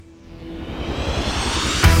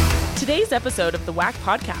Today's episode of the WAC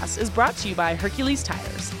podcast is brought to you by Hercules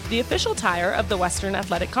Tires, the official tire of the Western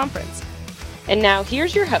Athletic Conference. And now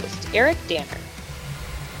here's your host, Eric Danner.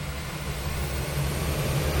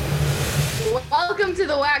 Welcome to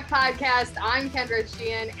the WAC podcast. I'm Kendra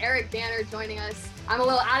Sheehan, Eric Danner joining us. I'm a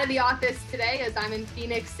little out of the office today as I'm in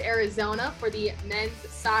Phoenix, Arizona for the men's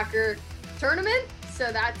soccer tournament.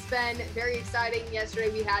 So that's been very exciting. Yesterday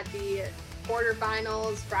we had the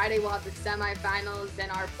quarterfinals. Friday we'll have the semifinals,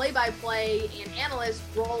 and our play-by-play and analyst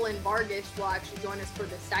Roland Vargas will actually join us for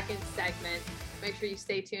the second segment. Make sure you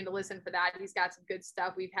stay tuned to listen for that. He's got some good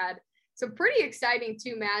stuff. We've had some pretty exciting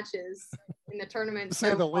two matches in the tournament to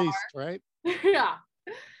say the least, right? Yeah,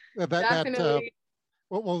 definitely.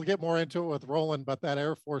 We'll get more into it with Roland, but that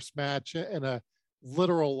Air Force match and a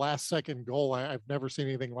literal last-second goal, I've never seen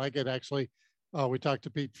anything like it. Actually, we talked to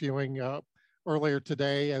Pete Fewing earlier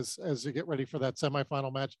today as you get ready for that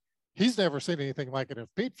semifinal match. He's never seen anything like it. If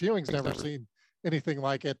Pete Fewing's never seen anything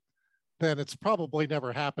like it, then it's probably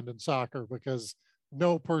never happened in soccer, because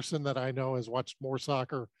no person that I know has watched more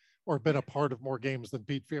soccer or been a part of more games than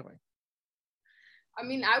Pete Fewing. I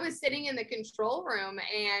mean, I was sitting in the control room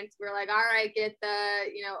and we're like, all right, get the,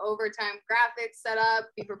 overtime graphics set up,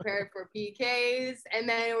 be prepared for PKs. And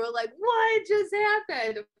then we're like, what just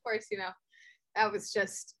happened? Of course, that was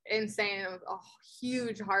just insane. It was a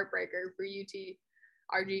huge heartbreaker for UT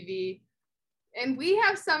RGV. And we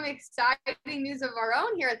have some exciting news of our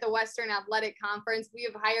own here at the Western Athletic Conference. We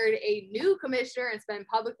have hired a new commissioner. It's been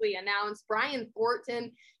publicly announced. Brian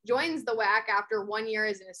Thornton joins the WAC after 1 year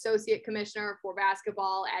as an associate commissioner for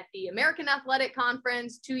basketball at the American Athletic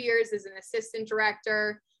Conference, 2 years as an assistant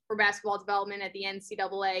director for basketball development at the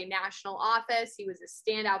NCAA National Office. He was a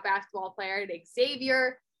standout basketball player at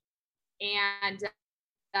Xavier. And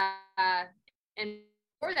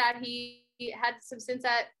before that, he had some stints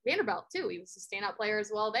at Vanderbilt too. He was a standout player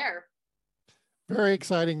as well there. Very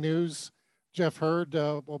exciting news. Jeff Hurd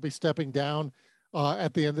will be stepping down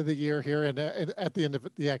at the end of the year here, and at the end of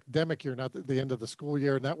the academic year, not the end of the school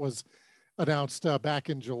year. And that was announced back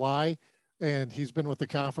in July. And he's been with the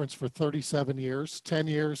conference for 37 years, 10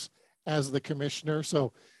 years as the commissioner.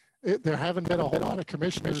 So there haven't been a whole lot of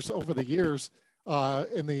commissioners over the years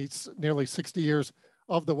in the nearly 60 years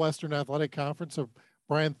of the Western Athletic Conference. So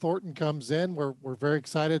Brian Thornton comes in. We're very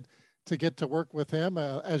excited to get to work with him.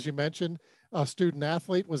 As you mentioned, a student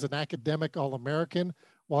athlete, was an academic All-American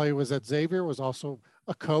while he was at Xavier, was also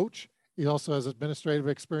a coach. He also has administrative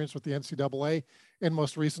experience with the NCAA and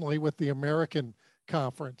most recently with the American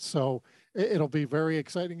Conference. So it'll be very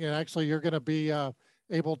exciting. And actually, you're going to be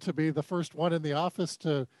able to be the first one in the office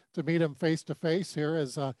to meet him face-to-face here,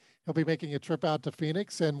 as he'll be making a trip out to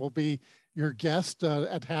Phoenix and will be your guest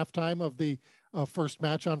at halftime of the first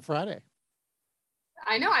match on Friday.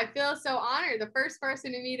 I know. I feel so honored. The first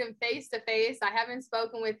person to meet him face-to-face. I haven't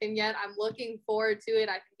spoken with him yet. I'm looking forward to it.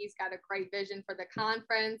 I think he's got a great vision for the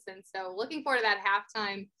conference. And so looking forward to that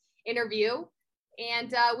halftime interview.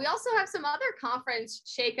 And we also have some other conference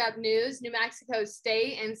shakeup news. New Mexico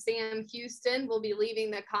State and Sam Houston will be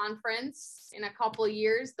leaving the conference in a couple of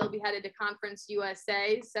years. They'll be headed to Conference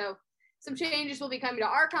USA. So some changes will be coming to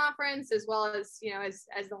our conference, as well as,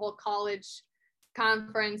 as the whole college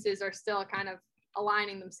conferences are still kind of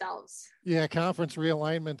aligning themselves. Yeah, conference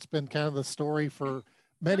realignment's been kind of the story for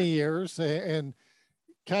many years, and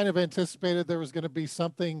kind of anticipated there was going to be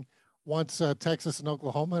something once Texas and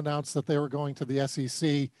Oklahoma announced that they were going to the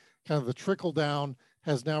SEC. Kind of the trickle down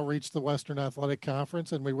has now reached the Western Athletic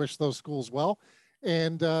Conference, and we wish those schools well.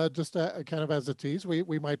 And just kind of as a tease,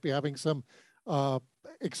 we might be having some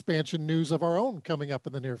expansion news of our own coming up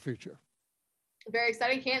in the near future. Very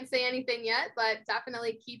exciting. Can't say anything yet, but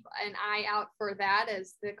definitely keep an eye out for that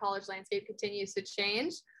as the college landscape continues to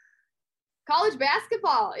change. College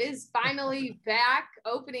basketball is finally back.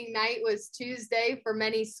 Opening night was Tuesday for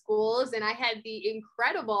many schools, and I had the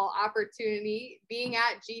incredible opportunity being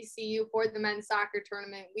at GCU for the men's soccer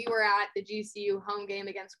tournament. We were at the GCU home game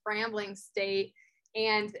against Grambling State,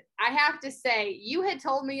 and I have to say, you had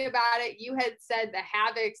told me about it. You had said the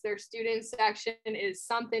Havocs, their student section, is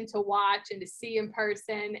something to watch and to see in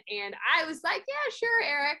person, and I was like, yeah, sure,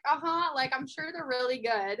 Eric. Like, I'm sure they're really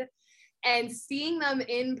good. And seeing them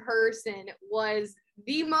in person was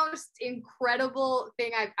the most incredible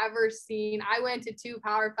thing I've ever seen. I went to 2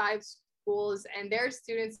 Power 5 schools, and their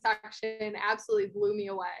student section absolutely blew me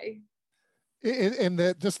away.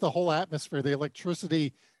 And just the whole atmosphere, the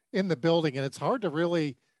electricity in the building, and it's hard to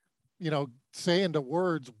really, say into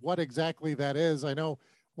words what exactly that is. I know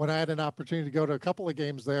when I had an opportunity to go to a couple of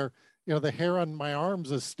games there, the hair on my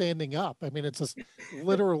arms is standing up. I mean, it's just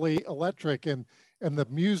literally electric. And and the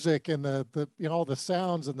music and the all the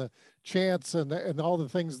sounds and the chants and all the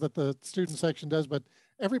things that the student section does, but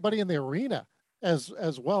everybody in the arena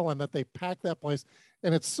as well, and that they pack that place.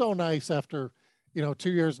 And it's so nice after 2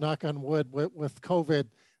 years, knock on wood, with COVID,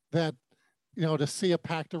 that to see a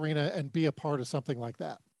packed arena and be a part of something like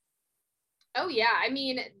that. Oh yeah, I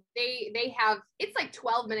mean they have, it's like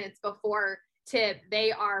 12 minutes before tip,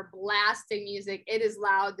 they are blasting music. It is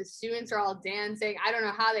loud. The students are all dancing. I don't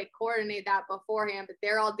know how they coordinate that beforehand, but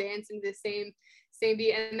they're all dancing to the same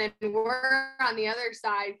beat. And then we're on the other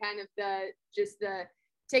side, kind of the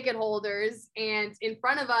ticket holders, and in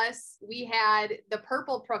front of us we had the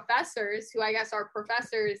purple professors, who I guess are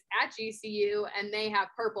professors at GCU, and they have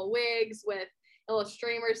purple wigs with little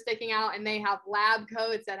streamers sticking out, and they have lab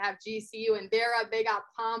coats that have GCU, and they're up, they got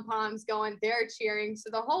pom-poms going, they're cheering. So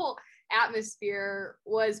the whole atmosphere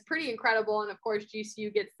was pretty incredible. And of course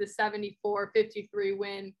GCU gets the 74-53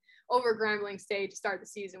 win over Grambling State to start the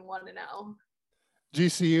season 1-0.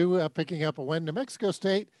 GCU picking up a win. New Mexico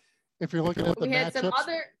State, if you're looking at the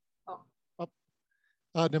matchups,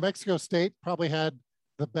 New Mexico State probably had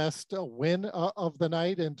the best win of the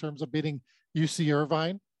night in terms of beating UC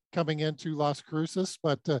Irvine coming into Las Cruces,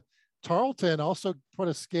 but Tarleton also put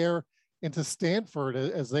a scare into Stanford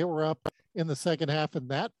as they were up in the second half in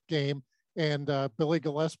that game. And Billy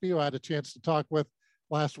Gillespie, who I had a chance to talk with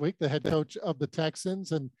last week, the head coach of the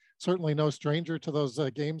Texans, and certainly no stranger to those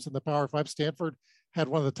games in the Power Five. Stanford had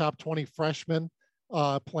one of the top 20 freshmen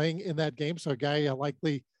playing in that game, so a guy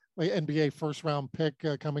likely NBA first round pick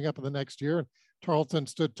coming up in the next year. And Tarleton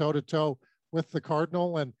stood toe to toe with the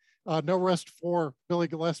Cardinal, and no rest for Billy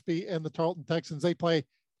Gillespie and the Tarleton Texans. They play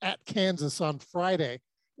at Kansas on Friday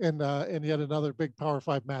in yet another big Power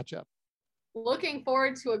Five matchup. Looking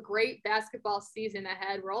forward to a great basketball season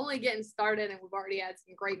ahead. We're only getting started, and we've already had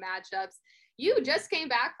some great matchups. You just came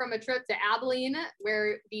back from a trip to Abilene,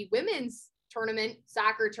 where the women's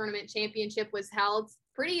soccer tournament championship was held.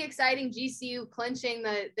 Pretty exciting. GCU clinching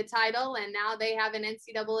the title, and now they have an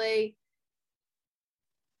NCAA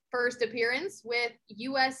first appearance with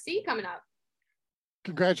USC coming up.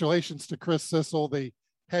 Congratulations to Chris Sissel, the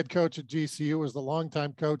head coach at GCU, was the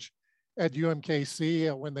longtime coach at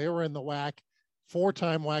UMKC when they were in the WAC,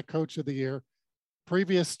 4-time WAC Coach of the Year.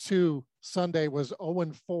 Previous to Sunday was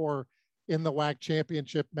 0-4 in the WAC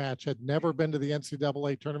championship match, had never been to the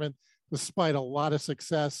NCAA tournament, despite a lot of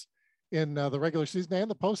success in the regular season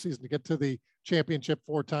and the postseason to get to the championship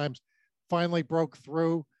 4 times. Finally broke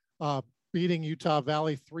through, beating Utah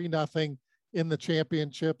Valley 3-0 in the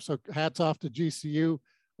championship. So hats off to GCU.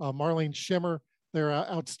 Marlene Schimmer, their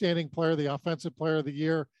outstanding player, the offensive player of the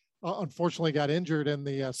year, unfortunately got injured in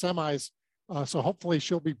the semis. So hopefully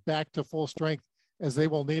she'll be back to full strength, as they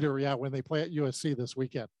will need her when they play at USC this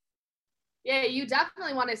weekend. Yeah, you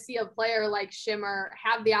definitely want to see a player like Schimmer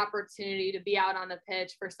have the opportunity to be out on the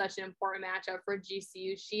pitch for such an important matchup for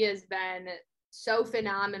GCU. She has been so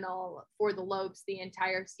phenomenal for the Lopes the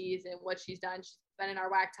entire season, what she's done. She's been in our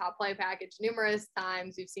WAC top play package numerous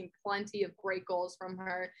times. We've seen plenty of great goals from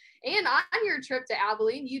her. And on your trip to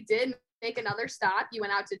Abilene, you did make another stop. You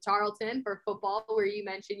went out to Tarleton for football, where you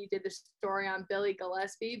mentioned you did the story on Billy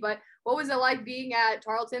Gillespie. But what was it like being at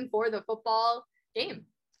Tarleton for the football game?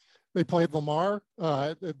 They played Lamar.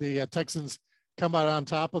 The Texans come out on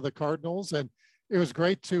top of the Cardinals, and it was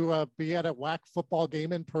great to be at a WAC football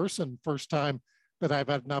game in person. First time that I've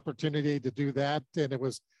had an opportunity to do that, and it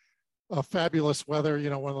was fabulous weather.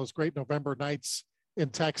 One of those great November nights in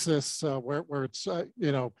Texas, where it's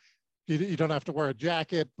you don't have to wear a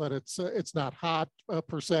jacket, but it's not hot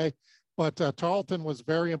per se. But Tarleton was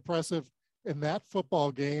very impressive in that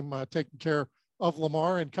football game, taking care of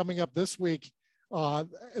Lamar. And coming up this week,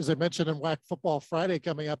 as I mentioned in WAC Football Friday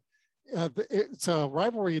coming up, it's a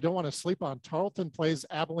rivalry you don't want to sleep on. Tarleton plays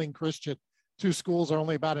Abilene Christian. 2 schools are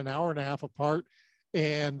only about an hour and a half apart,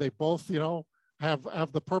 and they both,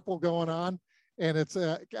 have the purple going on, and it's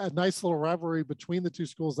a nice little rivalry between the 2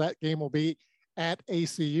 schools. That game will be at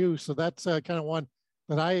ACU, so that's kind of one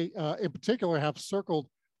that I, in particular, have circled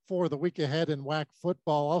for the week ahead in WAC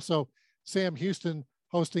football. Also, Sam Houston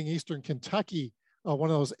hosting Eastern Kentucky, one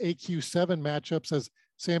of those AQ7 matchups, as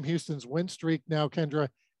Sam Houston's win streak now, Kendra,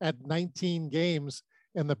 at 19 games,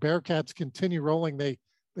 and the Bearcats continue rolling. They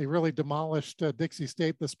really demolished Dixie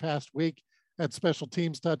State this past week, had special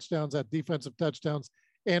teams touchdowns, had defensive touchdowns,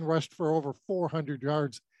 and rushed for over 400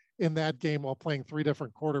 yards in that game while playing 3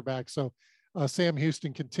 different quarterbacks. So Sam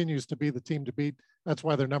Houston continues to be the team to beat. That's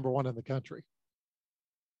why they're number 1 in the country.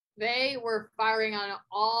 They were firing on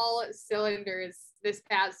all cylinders this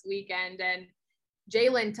past weekend, and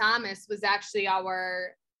Jalen Thomas was actually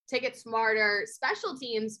our Ticket Smarter Special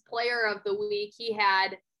Teams Player of the Week. He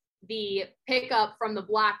had the pickup from the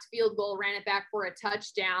blocked field goal, ran it back for a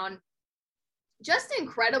touchdown. Just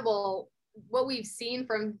incredible what we've seen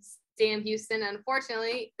from Sam Houston.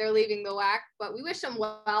 Unfortunately, they're leaving the WAC, but we wish them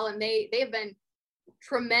well, and they have been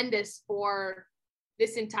tremendous for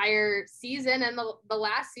this entire season and the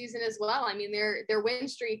last season as well. I mean, their win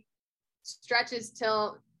streak stretches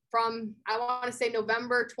from I want to say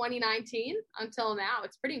November 2019 until now.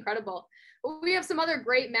 It's pretty incredible. We have some other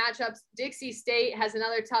great matchups. Dixie State has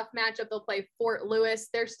another tough matchup. They'll play Fort Lewis.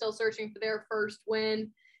 They're still searching for their first win.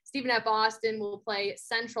 Stephen F. Austin will play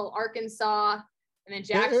Central Arkansas, and then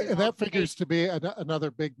Jackson. And that figures to be another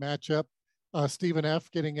big matchup. Stephen F.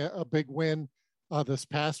 getting a big win this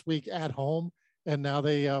past week at home, and now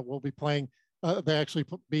they will be playing. They actually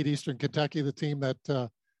beat Eastern Kentucky, the team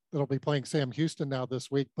that'll be playing Sam Houston now this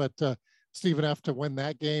week. But Stephen F. to win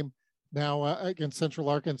that game now against Central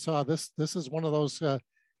Arkansas. This is one of those kind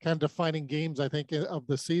of defining games, I think, of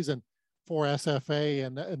the season for SFA,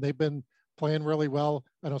 and they've been playing really well.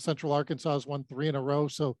 I know Central Arkansas has won 3 in a row,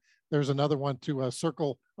 so there's another one to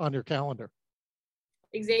circle on your calendar.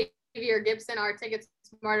 Xavier Gibson, our Ticket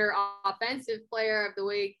Smarter Offensive Player of the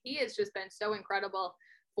Week. He has just been so incredible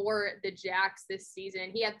for the Jacks this season.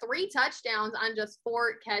 He had 3 touchdowns on just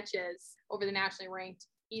 4 catches over the nationally ranked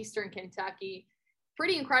Eastern Kentucky.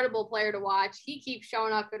 Pretty incredible player to watch. He keeps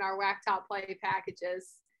showing up in our WAC Top Play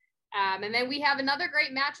packages. And then we have another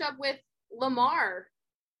great matchup with Lamar.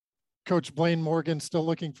 Coach Blaine Morgan still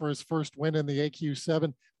looking for his first win in the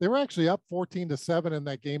AQ7. They were actually up 14-7 in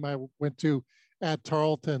that game I went to at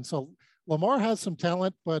Tarleton. So Lamar has some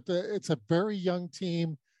talent, but it's a very young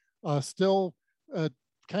team, still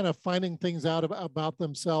kind of finding things out about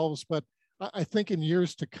themselves. But I think in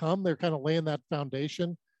years to come, they're kind of laying that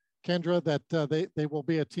foundation, Kendra, that they will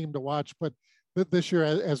be a team to watch. But this year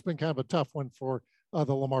has been kind of a tough one for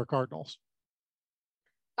the Lamar Cardinals.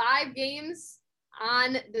 5 games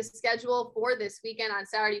on the schedule for this weekend. On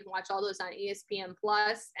Saturday, you can watch all those on ESPN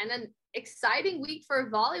Plus. And an exciting week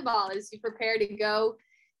for volleyball as you prepare to go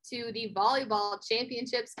to the volleyball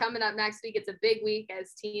championships coming up next week. It's a big week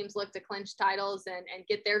as teams look to clinch titles and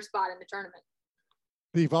get their spot in the tournament.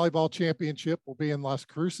 The volleyball championship will be in Las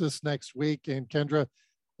Cruces next week. And Kendra,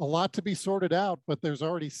 a lot to be sorted out, but there's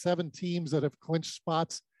already 7 teams that have clinched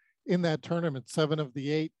spots in that tournament. 7 of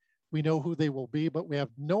the 8. We know who they will be, but we have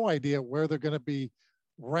no idea where they're going to be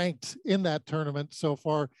ranked in that tournament so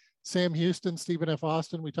far. Sam Houston, Stephen F.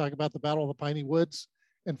 Austin, we talk about the Battle of the Piney Woods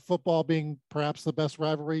and football being perhaps the best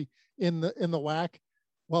rivalry in the WAC.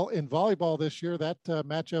 Well, in volleyball this year, that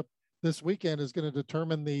matchup this weekend is going to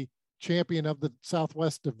determine the champion of the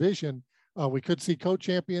Southwest Division. We could see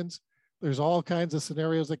co-champions. There's all kinds of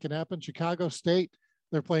scenarios that can happen. Chicago State,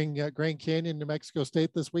 they're playing Grand Canyon, New Mexico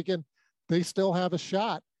State this weekend. They still have a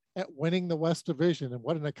shot at winning the West Division, and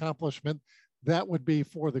what an accomplishment that would be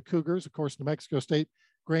for the Cougars. Of course, New Mexico State,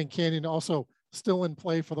 Grand Canyon also still in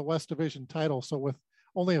play for the West Division title. So with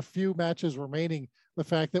only a few matches remaining, the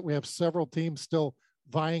fact that we have several teams still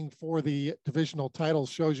vying for the divisional titles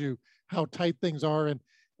shows you how tight things are. And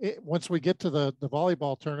once we get to the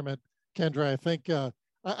volleyball tournament, Kendra, I think,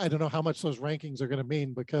 I don't know how much those rankings are going to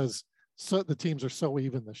mean because the teams are so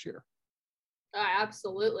even this year.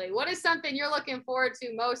 Absolutely. What is something you're looking forward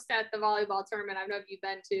to most at the volleyball tournament? I know you've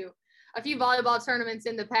been to a few volleyball tournaments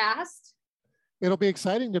in the past. It'll be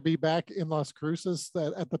exciting to be back in Las Cruces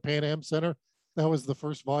at the Pan Am Center. That was the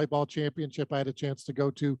first volleyball championship I had a chance to go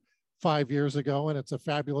to 5 years ago, and it's a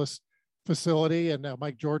fabulous facility. And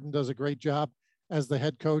Mike Jordan does a great job as the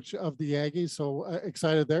head coach of the Aggies. So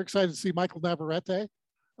excited there. Excited to see Michael Navarrete,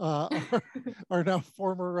 our now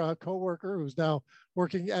former coworker who's now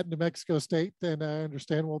working at New Mexico State, and I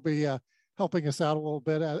understand will be helping us out a little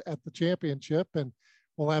bit at the championship. And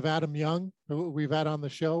we'll have Adam Young, who we've had on the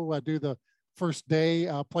show, do the first day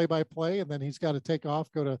play-by-play, and then he's got to take off,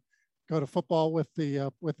 go to football with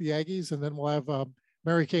the Aggies, and then we'll have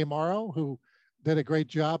Mary Kay Morrow, who did a great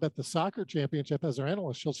job at the soccer championship as our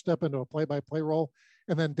analyst. She'll step into a play-by-play role,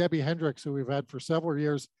 and then Debbie Hendricks, who we've had for several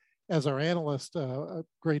years as our analyst, a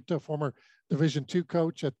great former Division II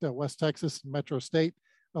coach at West Texas and Metro State,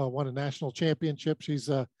 won a national championship. She's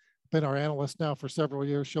been our analyst now for several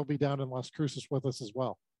years. She'll be down in Las Cruces with us as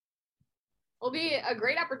well. Will be a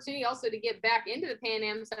great opportunity also to get back into the Pan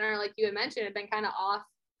Am Center, like you had mentioned. It's been kind of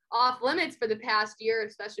off limits for the past year,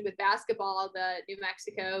 especially with basketball. The New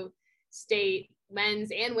Mexico State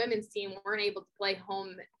men's and women's team weren't able to play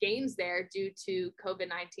home games there due to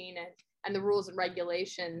COVID-19 and the rules and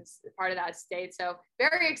regulations part of that state. So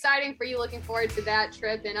very exciting for you. Looking forward to that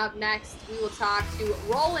trip. And up next, we will talk to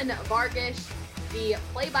Roland Vargas, the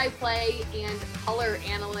play-by-play and color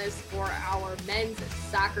analyst for our men's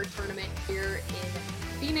soccer tournament here in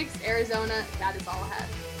Phoenix, Arizona. That is all ahead.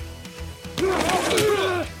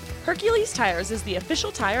 Hercules Tires is the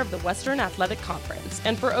official tire of the Western Athletic Conference,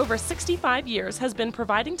 and for over 65 years has been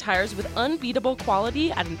providing tires with unbeatable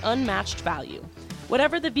quality at an unmatched value.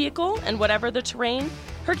 Whatever the vehicle and whatever the terrain,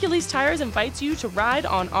 Hercules Tires invites you to ride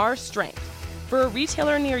on our strength. For a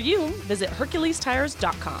retailer near you, visit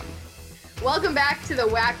HerculesTires.com. Welcome back to the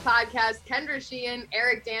WAC podcast. Kendra Sheehan,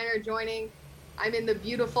 Eric Danner joining. I'm in the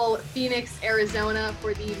beautiful Phoenix, Arizona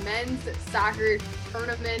for the men's soccer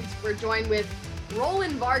tournament. We're joined with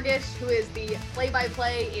Roland Vargas, who is the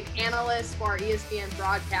play-by-play and analyst for our ESPN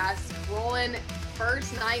broadcast. Roland,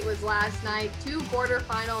 first night was last night, 2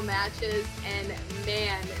 quarterfinal matches, and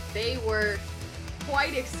man, they were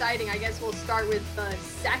quite exciting. I guess we'll start with the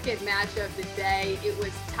second match of the day. It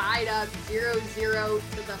was tied up 0-0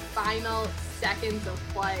 to the final seconds of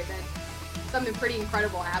play. Then something pretty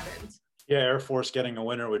incredible happened. Yeah, Air Force getting a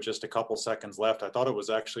winner with just a couple seconds left. I thought it was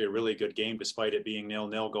actually a really good game despite it being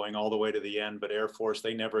 0-0 going all the way to the end. But Air Force,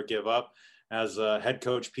 they never give up. As head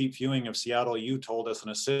coach Pete Fewing of Seattle U told us,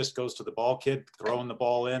 an assist goes to the ball kid, throwing the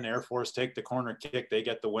ball in. Air Force take the corner kick. They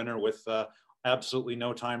get the winner with absolutely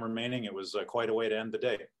no time remaining. It was quite a way to end the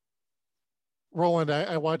day. Roland,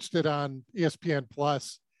 I watched it on ESPN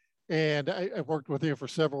Plus, and I've worked with you for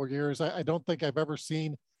several years. I don't think I've ever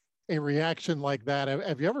seen a reaction like that.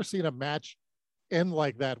 Have you ever seen a match end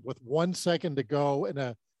like that with 1 second to go in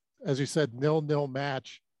a, as you said, 0-0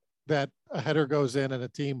 match, that a header goes in and a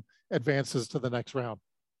team advances to the next round?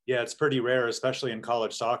 Yeah, it's pretty rare, especially in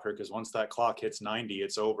college soccer, because once that clock hits 90,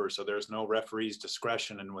 it's over. So there's no referee's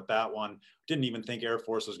discretion. And with that one, didn't even think Air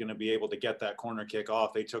Force was going to be able to get that corner kick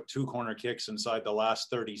off. They took 2 corner kicks inside the last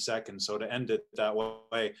 30 seconds. So to end it that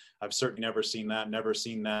way, I've certainly never seen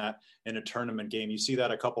that in a tournament game. You see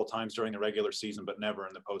that a couple times during the regular season, but never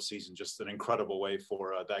in the postseason. Just an incredible way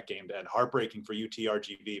for that game to end. Heartbreaking for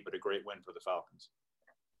UTRGV, but a great win for the Falcons.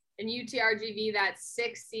 And UTRGV, that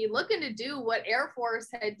 6th seed, looking to do what Air Force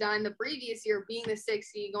had done the previous year, being the 6th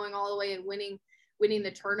seed, going all the way and winning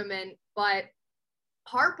the tournament. But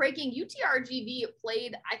heartbreaking, UTRGV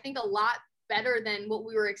played, I think, a lot better than what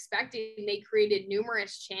we were expecting. They created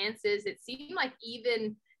numerous chances. It seemed like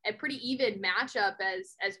a pretty even matchup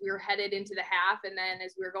as we were headed into the half, and then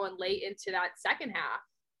as we were going late into that second half.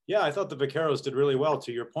 Yeah, I thought the Vaqueros did really well,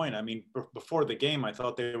 to your point. I mean, before the game, I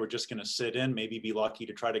thought they were just going to sit in, maybe be lucky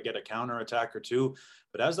to try to get a counter attack or two.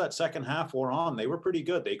 But as that second half wore on, they were pretty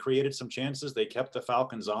good. They created some chances. They kept the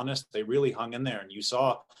Falcons honest. They really hung in there. And you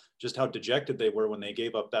saw just how dejected they were when they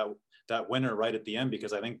gave up that winner right at the end,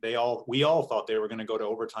 because I think we all thought they were going to go to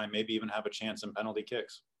overtime, maybe even have a chance in penalty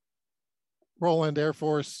kicks. Roland, Air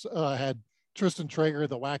Force had Tristan Traeger,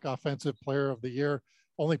 the WAC Offensive Player of the Year,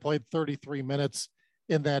 only played 33 minutes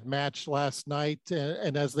in that match last night.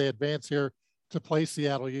 And as they advance here to play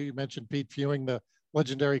Seattle, you mentioned Pete Fewing, the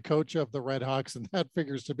legendary coach of the Red Hawks, and that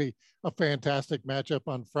figures to be a fantastic matchup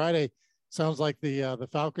on Friday. Sounds like the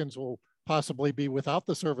Falcons will possibly be without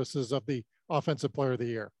the services of the Offensive Player of the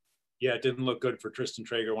Year. Yeah, it didn't look good for Tristan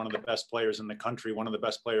Traeger, one of the best players in the country, one of the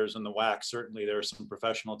best players in the WAC. Certainly there are some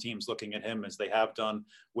professional teams looking at him, as they have done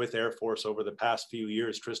with Air Force over the past few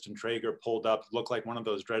years. Tristan Traeger pulled up, looked like one of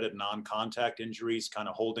those dreaded non-contact injuries, kind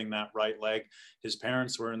of holding that right leg. His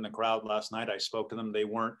parents were in the crowd last night. I spoke to them. They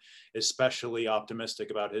weren't especially optimistic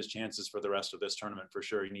about his chances for the rest of this tournament. For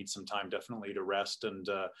sure, he needs some time definitely to rest and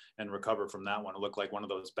recover from that one. It looked like one of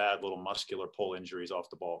those bad little muscular pull injuries off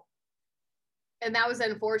the ball. And that was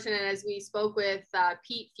unfortunate. As we spoke with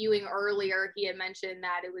Pete Fewing earlier, he had mentioned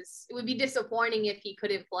that it would be disappointing if he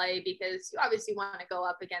couldn't play, because you obviously want to go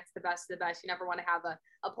up against the best of the best. You never want to have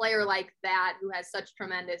a player like that who has such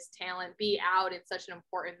tremendous talent be out in such an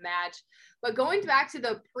important match. But going back to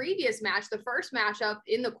the previous match, the first matchup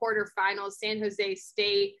in the quarterfinals, San Jose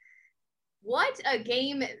State, what a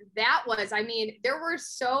game that was. I mean, there were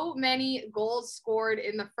so many goals scored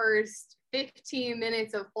in the first 15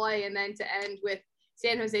 minutes of play, and then to end with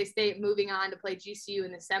San Jose State moving on to play GCU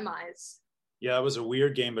in the semis. Yeah, it was a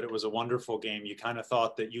weird game, but it was a wonderful game. You kind of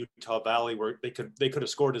thought that Utah Valley they could have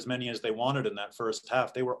scored as many as they wanted in that first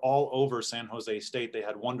half. They were all over San Jose State. They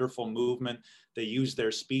had wonderful movement. They used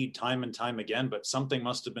their speed time and time again, but something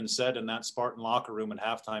must have been said in that Spartan locker room at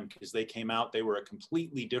halftime, because they came out, they were a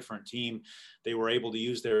completely different team. They were able to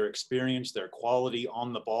use their experience, their quality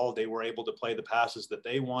on the ball. They were able to play the passes that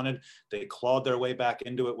they wanted. They clawed their way back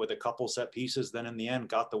into it with a couple set pieces. Then in the end,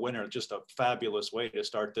 got the winner. Just a fabulous way to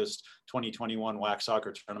start this 2021 WAC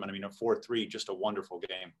soccer tournament. I mean, a 4-3, just a wonderful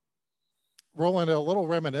game. Roland, a little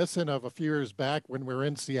reminiscent of a few years back when we were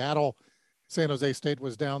in Seattle San Jose State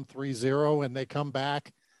was down 3-0, and they come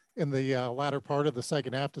back in the latter part of the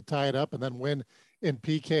second half to tie it up and then win in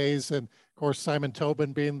PKs. And of course, Simon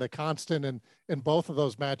Tobin being the constant in both of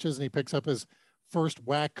those matches, and he picks up his first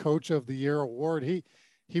WAC Coach of the Year award.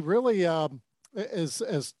 He really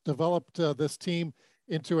has developed this team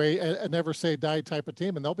into a never say die type of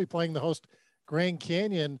team, and they'll be playing the host Grand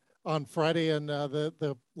Canyon on Friday, and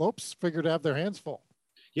the Lopes figured to have their hands full.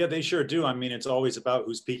 Yeah, they sure do. I mean, it's always about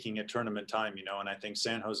who's peaking at tournament time, and I think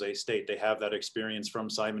San Jose State, they have that experience from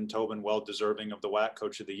Simon Tobin, well deserving of the WAC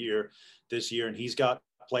Coach of the Year this year. And he's got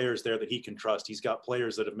players there that he can trust. He's got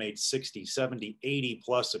players that have made 60, 70, 80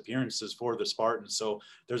 plus appearances for the Spartans. So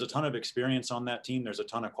there's a ton of experience on that team. There's a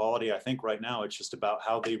ton of quality. I think right now it's just about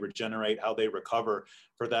how they regenerate, how they recover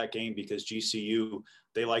for that game, because GCU,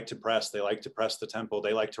 they like to press. They like to press the tempo.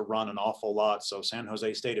 They like to run an awful lot. So San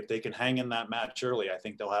Jose State, if they can hang in that match early, I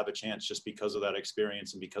think they'll have a chance just because of that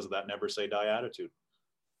experience and because of that never say die attitude.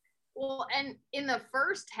 Well, and in the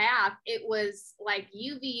first half, it was like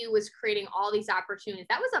UVU was creating all these opportunities.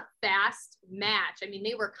 That was a fast match. I mean,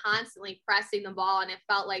 they were constantly pressing the ball, and it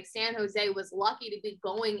felt like San Jose was lucky to be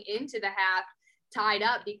going into the half tied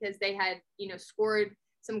up because they had, scored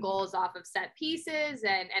some goals off of set pieces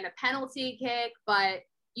and a penalty kick. But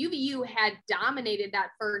UVU had dominated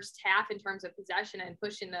that first half in terms of possession and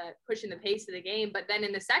pushing the pace of the game. But then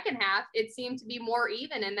in the second half, it seemed to be more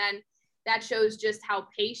even. And then that shows just how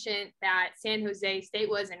patient that San Jose State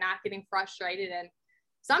was and not getting frustrated, and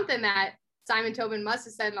something that Simon Tobin must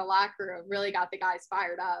have said in the locker room really got the guys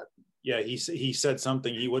fired up. Yeah, he said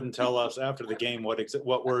something. He wouldn't tell us after the game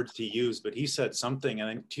what words he used, but he said something. And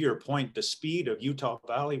then to your point, the speed of Utah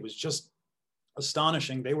Valley was just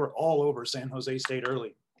astonishing. They were all over San Jose State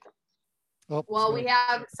early. Well, we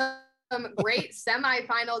have some great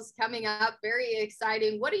semifinals coming up. Very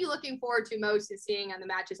exciting. What are you looking forward to most in seeing on the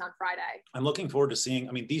matches on Friday? I'm looking forward to seeing,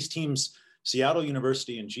 these teams, Seattle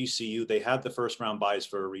University and GCU, they had the first round buys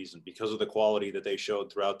for a reason because of the quality that they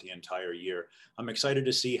showed throughout the entire year. I'm excited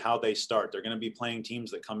to see how they start. They're going to be playing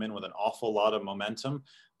teams that come in with an awful lot of momentum,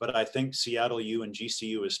 but I think Seattle U and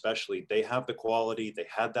GCU especially, they have the quality. They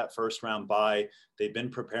had that first round buy. They've been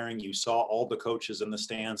preparing. You saw all the coaches in the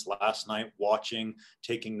stands last night watching,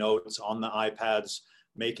 taking notes on the iPads,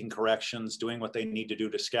 making corrections, doing what they need to do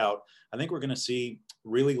to scout. I think we're going to see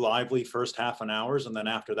really lively first half an hours. And then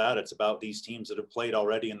after that, it's about these teams that have played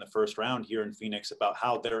already in the first round here in Phoenix, about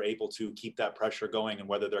how they're able to keep that pressure going and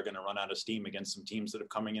whether they're going to run out of steam against some teams that are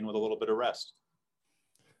coming in with a little bit of rest.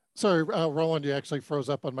 Sorry, Roland, you actually froze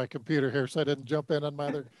up on my computer here, so I didn't jump in on my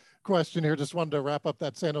other question here. Just wanted to wrap up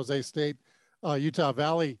that San Jose State, Utah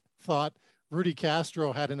Valley thought. Rudy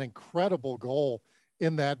Castro had an incredible goal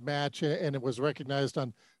in that match, and it was recognized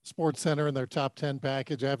on SportsCenter in their top 10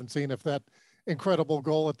 package. I haven't seen if that incredible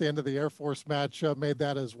goal at the end of the Air Force match made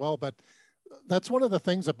that as well. But that's one of the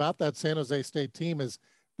things about that San Jose State team is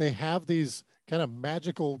they have these kind of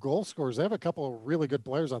magical goal scorers. They have a couple of really good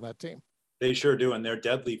players on that team. They sure do, and they're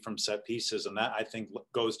deadly from set pieces, and that, I think,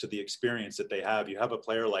 goes to the experience that they have. You have a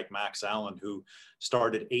player like Max Allen who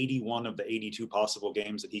started 81 of the 82 possible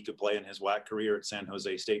games that he could play in his WAC career at San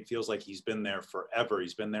Jose State. Feels like he's been there forever.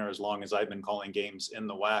 He's been there as long as I've been calling games in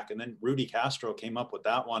the WAC. And then Rudy Castro came up with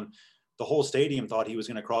that one. The whole stadium thought he was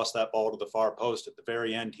going to cross that ball to the far post. At the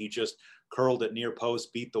very end, he just curled it near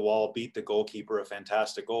post, beat the wall, beat the goalkeeper. A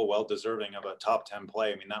fantastic goal, well deserving of a top 10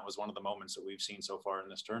 play. I mean, that was one of the moments that we've seen so far in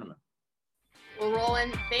this tournament. Well,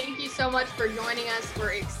 Roland, thank you so much for joining us.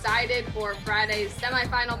 We're excited for Friday's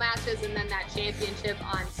semifinal matches and then that championship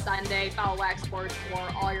on Sunday. Follow WAC Sports for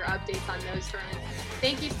all your updates on those tournaments.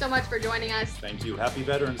 Thank you so much for joining us. Thank you. Happy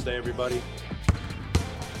Veterans Day, everybody.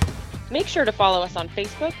 Make sure to follow us on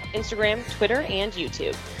Facebook, Instagram, Twitter, and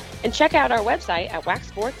YouTube. And check out our website at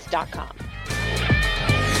wacsports.com.